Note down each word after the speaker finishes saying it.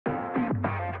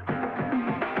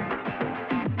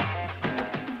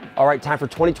All right, time for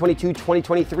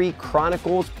 2022-2023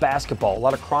 Chronicles basketball. A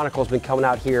lot of Chronicles been coming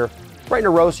out here right in a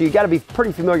row, so you got to be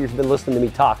pretty familiar if you've been listening to me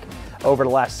talk over the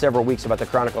last several weeks about the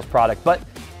Chronicles product. But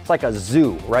it's like a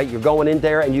zoo, right? You're going in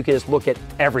there and you can just look at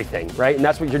everything, right? And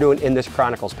that's what you're doing in this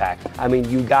Chronicles pack. I mean,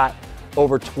 you got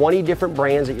over 20 different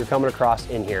brands that you're coming across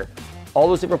in here. All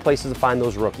those different places to find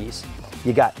those rookies.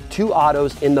 You got 2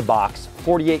 autos in the box,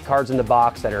 48 cards in the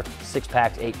box that are 6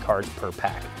 packs, 8 cards per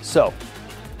pack. So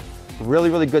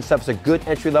really, really good stuff. It's a good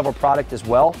entry-level product as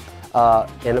well.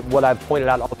 And what I've pointed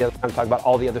out all the other time, talking about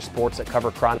all the other sports that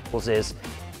cover Chronicles, is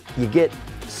you get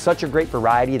such a great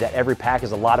variety that every pack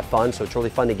is a lot of fun. So it's really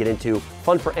fun to get into,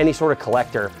 fun for any sort of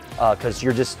collector, because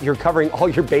you're covering all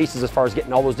your bases as far as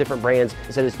getting all those different brands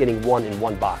instead of just getting one in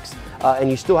one box. And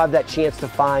you still have that chance to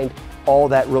find all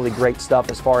that really great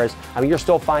stuff as far as, I mean, you're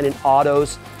still finding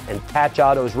autos and patch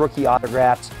autos, rookie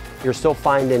autographs. You're still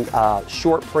finding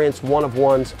short prints,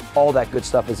 one-of-ones, all that good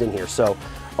stuff is in here. So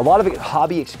a lot of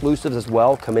hobby exclusives as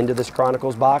well come into this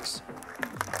Chronicles box.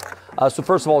 So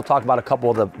first of all, we'll talk about a couple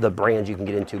of the brands you can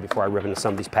get into before I rip into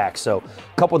some of these packs. So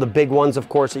a couple of the big ones, of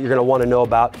course, that you're gonna wanna know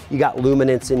about. You got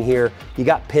Luminence in here, you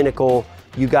got Pinnacle,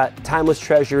 you got Timeless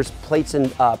Treasures, plates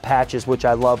and patches, which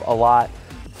I love a lot.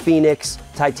 Phoenix,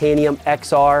 Titanium,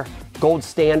 XR, Gold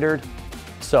Standard.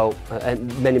 So,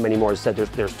 and many, many more. As I said,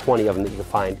 there's 20 of them that you can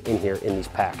find in here in these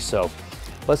packs. So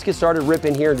let's get started, rip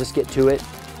in here and just get to it.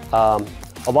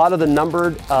 A lot of the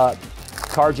numbered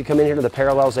cards you come in here to the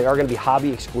parallels, they are gonna be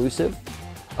hobby exclusive,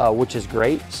 which is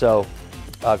great. So,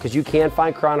 because you can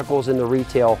find Chronicles in the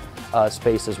retail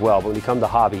space as well, but when you come to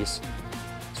hobbies,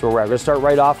 so we're gonna start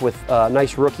right off with a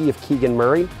nice rookie of Keegan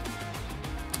Murray.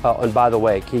 And by the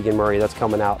way, Keegan Murray, that's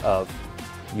coming out of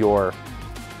your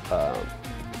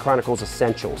Chronicles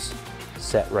Essentials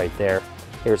set right there.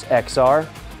 Here's XR,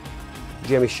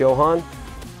 Jimmy Shohan,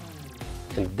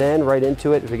 and then right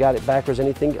into it, if we got it backwards,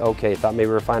 anything? Okay, thought maybe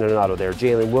we were finding an auto there.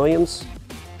 Jalen Williams,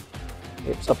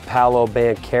 here's a Paolo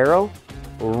Banchero,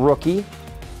 rookie,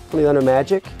 20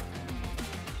 Magic.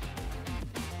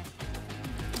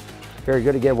 Very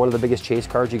good, again, one of the biggest chase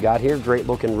cards you got here. Great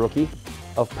looking rookie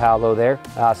of Paolo there.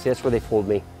 See, that's where they fooled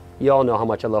me. You all know how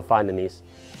much I love finding these.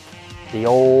 The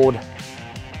old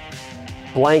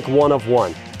blank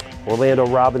 1-of-1. Orlando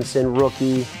Robinson,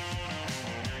 rookie.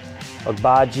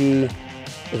 Agbaji,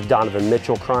 Donovan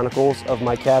Mitchell Chronicles of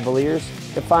my Cavaliers.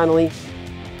 And finally,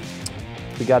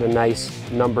 we got a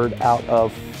nice numbered out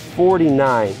of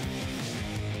 49.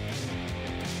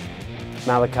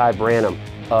 Malachi Branham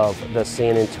of the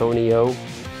San Antonio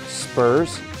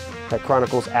Spurs. That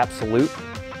Chronicles Absolute.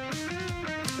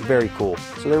 Very cool.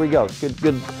 So there we go.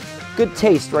 Good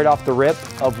taste right off the rip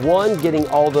of one, getting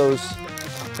all those,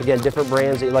 again, different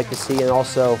brands that you like to see, and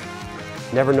also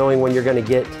never knowing when you're going to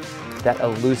get that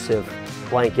elusive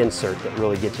blank insert that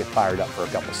really gets you fired up for a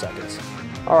couple seconds.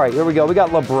 All right, here we go. We got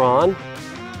LeBron.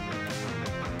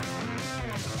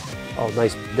 Oh,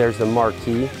 nice. There's the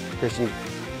marquee. Christian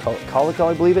Colico,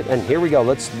 I believe it. And here we go.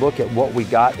 Let's look at what we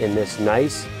got in this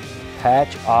nice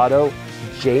patch auto.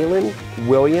 Jalen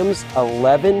Williams,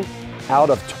 11 out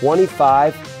of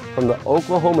 25 from the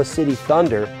Oklahoma City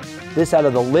Thunder. This out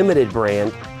of the limited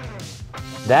brand.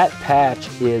 That patch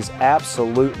is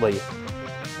absolutely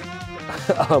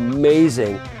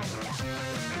amazing.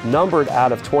 Numbered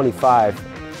out of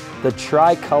 25. The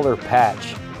tricolor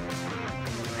patch.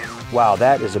 Wow,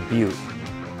 that is a beaut.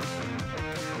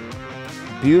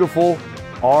 Beautiful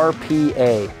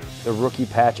RPA, the rookie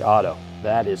patch auto.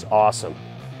 That is awesome.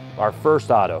 Our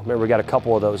first auto. Remember, we got a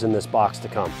couple of those in this box to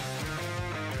come.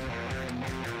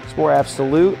 It's more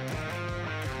Absolute.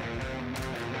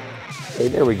 Hey,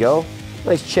 there we go.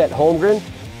 Nice Chet Holmgren.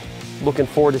 Looking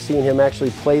forward to seeing him actually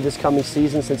play this coming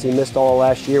season since he missed all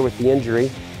last year with the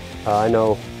injury. I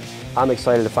know I'm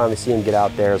excited to finally see him get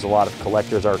out there, as a lot of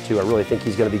collectors are too. I really think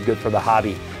he's going to be good for the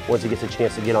hobby once he gets a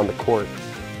chance to get on the court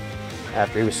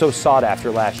after he was so sought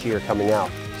after last year coming out.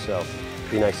 So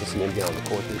it'd be nice to see him get on the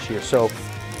court this year. So,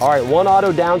 all right, one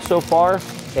auto down so far,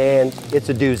 and it's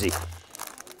a doozy.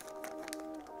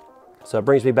 So it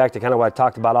brings me back to kind of what I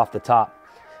talked about off the top.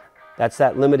 That's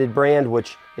that limited brand,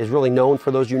 which is really known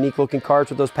for those unique looking cards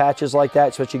with those patches like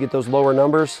that, so that you get those lower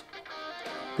numbers.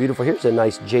 Beautiful. Here's a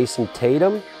nice Jason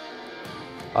Tatum,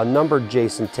 a numbered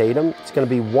Jason Tatum. It's going to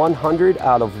be 100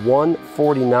 out of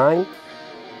 149.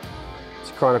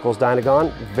 It's Chronicles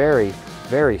Dynagon. Very,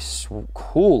 very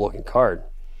cool looking card.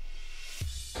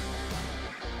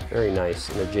 Very nice.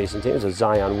 And a Jason Tatum is a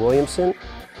Zion Williamson.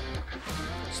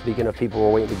 Speaking of people who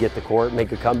are waiting to get the court,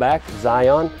 make a comeback,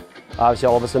 Zion. Obviously,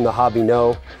 all of us in the hobby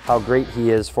know how great he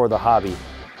is for the hobby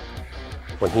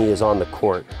when he is on the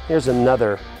court. Here's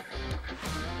another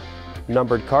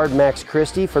Numbered card, Max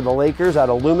Christie for the Lakers out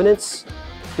of Luminence.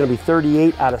 It's going to be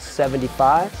 38 out of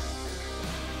 75.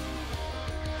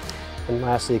 And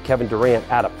lastly, Kevin Durant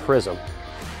out of Prism.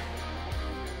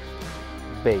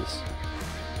 Base.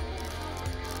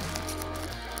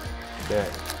 Okay.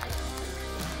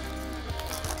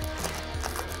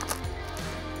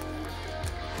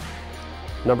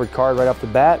 Numbered card right off the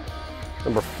bat.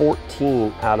 Number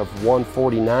 14 out of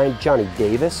 149, Johnny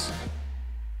Davis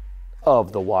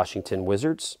of the Washington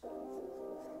Wizards.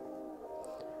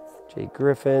 Jay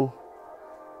Griffin.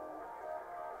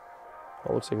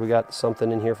 Oh, looks like we got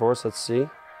something in here for us. Let's see.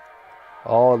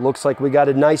 Oh, it looks like we got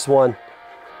a nice one.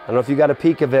 I don't know if you got a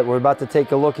peek of it. We're about to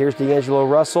take a look. Here's D'Angelo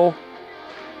Russell.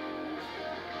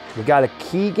 We got a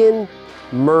Keegan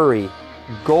Murray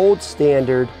gold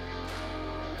standard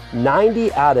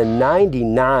 90 out of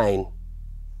 99.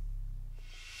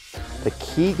 The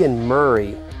Keegan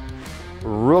Murray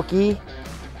rookie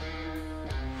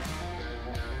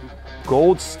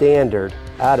gold standard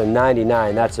out of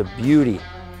 99. That's a beauty.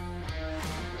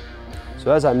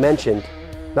 So as I mentioned,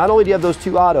 not only do you have those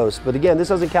two autos, but again, this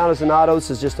doesn't count as an auto.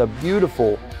 This is just a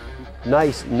beautiful,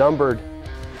 nice numbered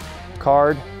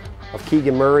card of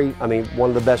Keegan Murray. I mean, one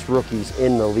of the best rookies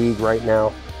in the league right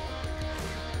now.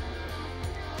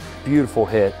 Beautiful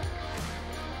hit.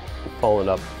 Following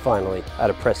up finally out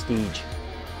of Prestige,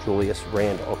 Julius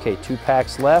Randle. Okay, 2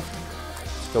 packs left.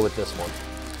 Let's go with this one.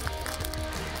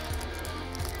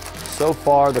 So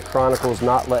far, the Chronicles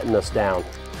not letting us down.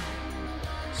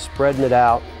 Spreading it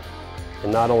out,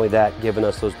 and not only that, giving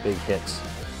us those big hits.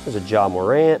 There's a Ja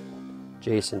Morant,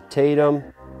 Jason Tatum.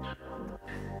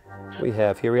 We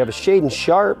have a Shaedon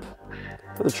Sharpe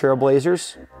for the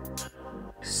Trailblazers.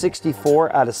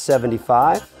 64 out of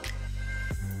 75.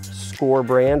 Score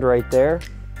brand right there.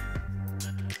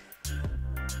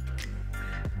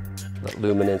 But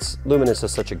Luminence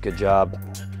does such a good job.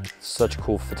 Such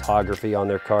cool photography on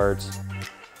their cards.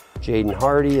 Jaden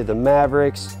Hardy of the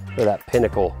Mavericks. Look at that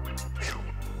Pinnacle.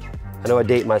 I know I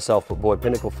date myself, but boy,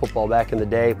 Pinnacle football back in the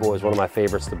day, boy, was one of my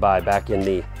favorites to buy back in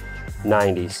the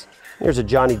 90s. Here's a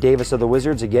Johnny Davis of the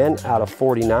Wizards again, out of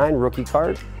 49, rookie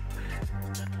card.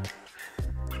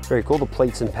 Very cool, the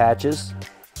plates and patches.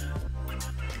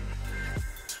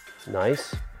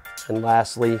 Nice. And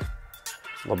lastly,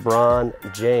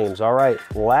 LeBron James. All right,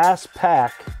 last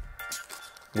pack,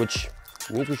 which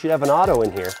means we should have an auto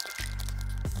in here.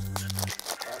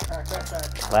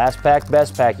 Last pack,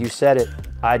 best pack. You said it.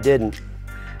 I didn't,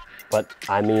 but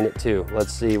I mean it too.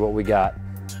 Let's see what we got.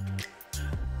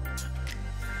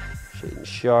 Shaedon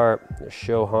Sharpe, there's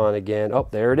Shohan again. Oh,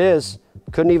 there it is.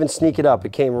 Couldn't even sneak it up.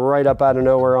 It came right up out of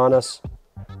nowhere on us.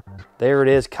 There it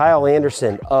is. Kyle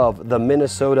Anderson of the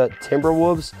Minnesota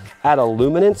Timberwolves out of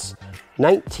Luminence.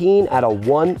 19 out of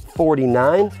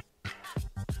 149.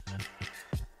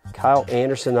 Kyle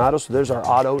Anderson auto. So there's our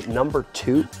auto number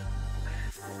 2.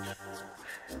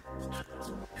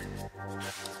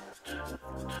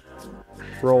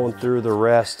 Rolling through the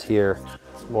rest here.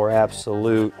 More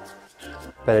absolute.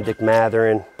 Benedict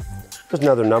Mathurin. There's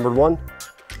another numbered one.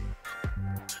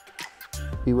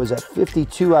 He was at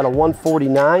 52 out of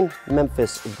 149.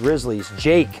 Memphis Grizzlies.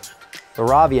 Jake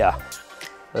Laravia.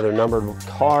 Another numbered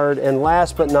card. And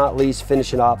last but not least,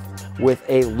 finishing off with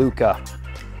a Luka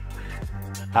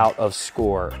out of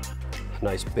Score.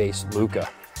 Nice base Luka.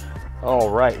 All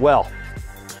right, well,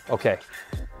 okay.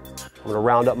 I'm gonna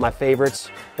round up my favorites.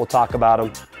 We'll talk about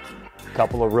them. A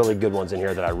couple of really good ones in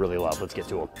here that I really love. Let's get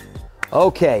to them.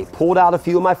 Okay, pulled out a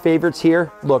few of my favorites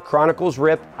here. Look, Chronicles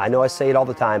rip. I know I say it all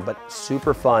the time, but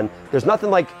super fun. There's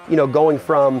nothing like, you know, going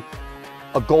from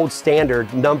a gold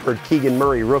standard numbered Keegan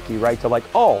Murray rookie, right, to like,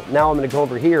 oh, now I'm gonna go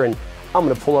over here and I'm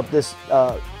gonna pull up this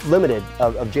limited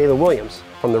of Jalen Williams.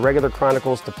 From the regular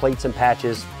Chronicles to plates and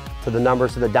patches to the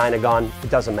numbers to the Dynagon,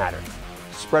 it doesn't matter.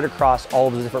 Spread across all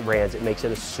of the different brands, it makes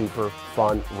it a super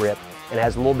fun rip and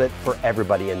has a little bit for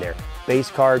everybody in there. Base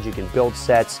cards, you can build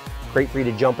sets. Great for you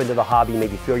to jump into the hobby,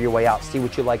 maybe feel your way out, see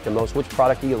what you like the most, which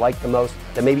product do you like the most,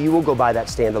 then maybe you will go buy that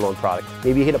standalone product.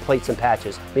 Maybe you hit a plates and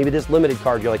patches. Maybe this limited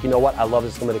card, you're like, you know what, I love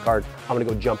this limited card. I'm gonna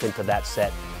go jump into that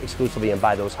set exclusively and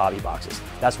buy those hobby boxes.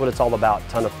 That's what it's all about,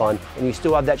 ton of fun. And you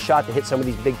still have that shot to hit some of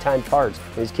these big time cards.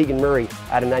 And this Keegan Murray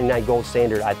out of 99 gold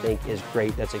standard, I think is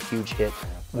great. That's a huge hit.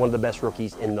 One of the best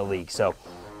rookies in the league. So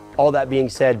all that being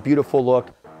said, beautiful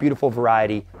look, beautiful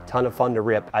variety, ton of fun to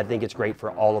rip. I think it's great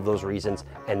for all of those reasons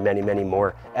and many, many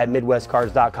more. At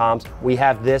MidwestCards.com, we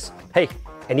have this. Hey,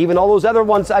 and even all those other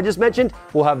ones I just mentioned,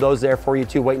 we'll have those there for you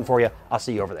too, waiting for you. I'll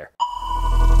see you over there.